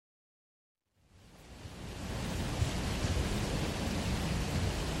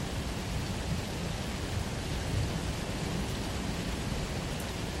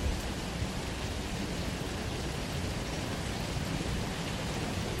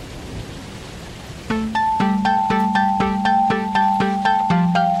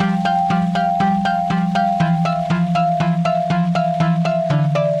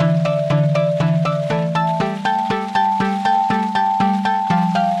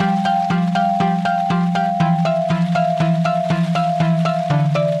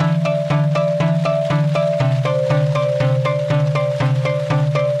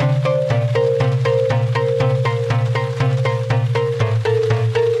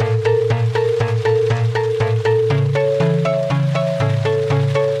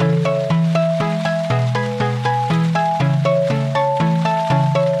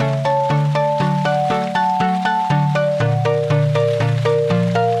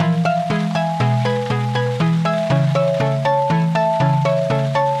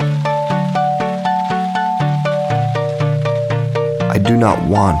do not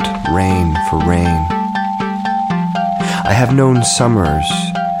want rain for rain. I have known summers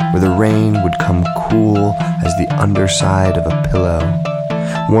where the rain would come cool as the underside of a pillow.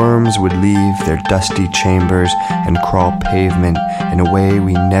 Worms would leave their dusty chambers and crawl pavement in a way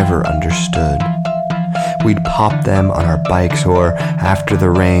we never understood. We'd pop them on our bikes or, after the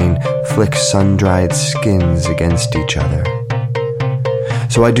rain, flick sun-dried skins against each other.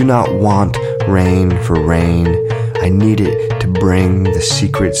 So I do not want rain for rain. I need it to bring the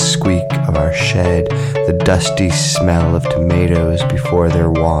secret squeak of our shed, the dusty smell of tomatoes before they're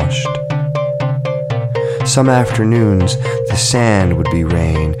washed. Some afternoons, the sand would be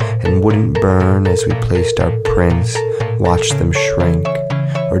rain and wouldn't burn as we placed our prints, watched them shrink.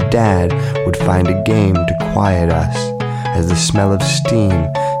 Or Dad would find a game to quiet us as the smell of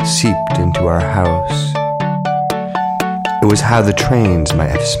steam seeped into our house. It was how the trains might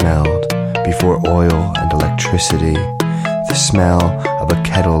have smelled before oil and electricity, the smell of a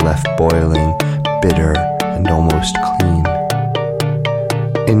kettle left boiling, bitter and almost clean.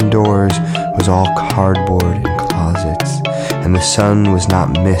 Indoors was all cardboard and closets, and the sun was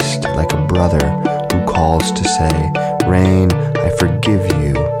not mist like a brother who calls to say, "Rain, I forgive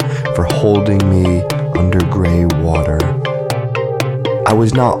you for holding me under gray water." I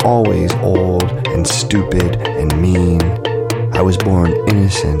was not always old and stupid and mean. I was born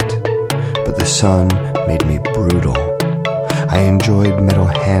innocent, but the sun made me brutal. I enjoyed metal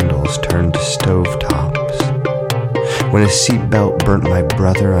handles turned to stovetops. When a seatbelt burnt my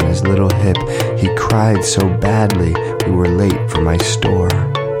brother on his little hip, he cried so badly we were late for my store.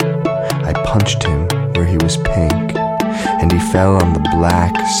 I punched him where he was pink, and he fell on the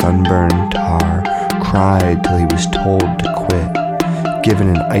black, sunburned tar, cried till he was told to quit, given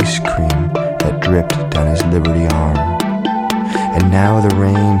an ice cream that dripped down his Liberty arm. And now the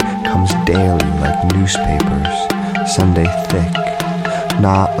rain comes daily like newspapers, Sunday thick,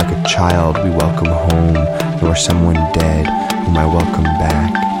 not like a child we welcome home, nor someone dead whom I welcome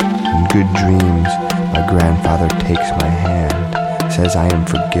back. In good dreams, my grandfather takes my hand, says I am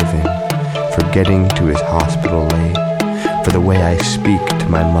forgiven, for getting to his hospital late, for the way I speak to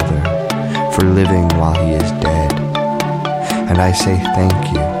my mother, for living while he is dead. And I say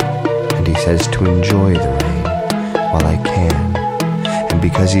thank you, and he says to enjoy the rain while I can. And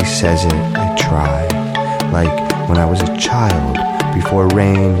because he says it, I try, like when I was a child, before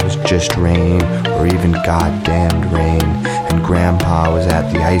rain was just rain, or even goddamned rain, and Grandpa was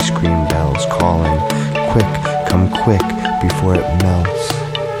at the ice cream bells calling, "Quick, come quick, before it melts."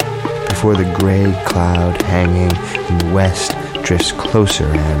 Before the gray cloud hanging in the west drifts closer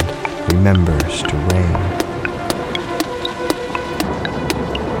and remembers to rain.